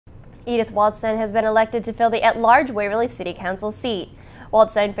Edith Waldstein has been elected to fill the at-large Waverly City Council seat.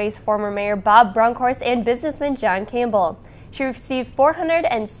 Waldstein faced former Mayor Bob Brunkhorst and businessman John Campbell. She received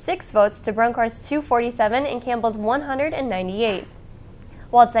 406 votes to Brunkhorst's 247 and Campbell's 198.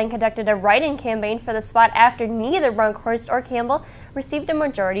 Waldstein conducted a write-in campaign for the spot after neither Brunkhorst or Campbell received a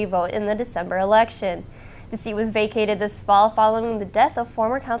majority vote in the December election. The seat was vacated this fall following the death of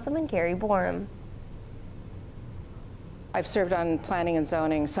former Councilman Gary Borum. I've served on planning and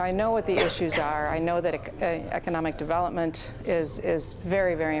zoning, so I know what the issues are. I know that economic development is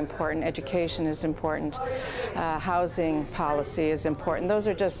very, very important. Education is important. Housing policy is important. Those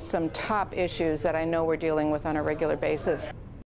are just some top issues that I know we're dealing with on a regular basis.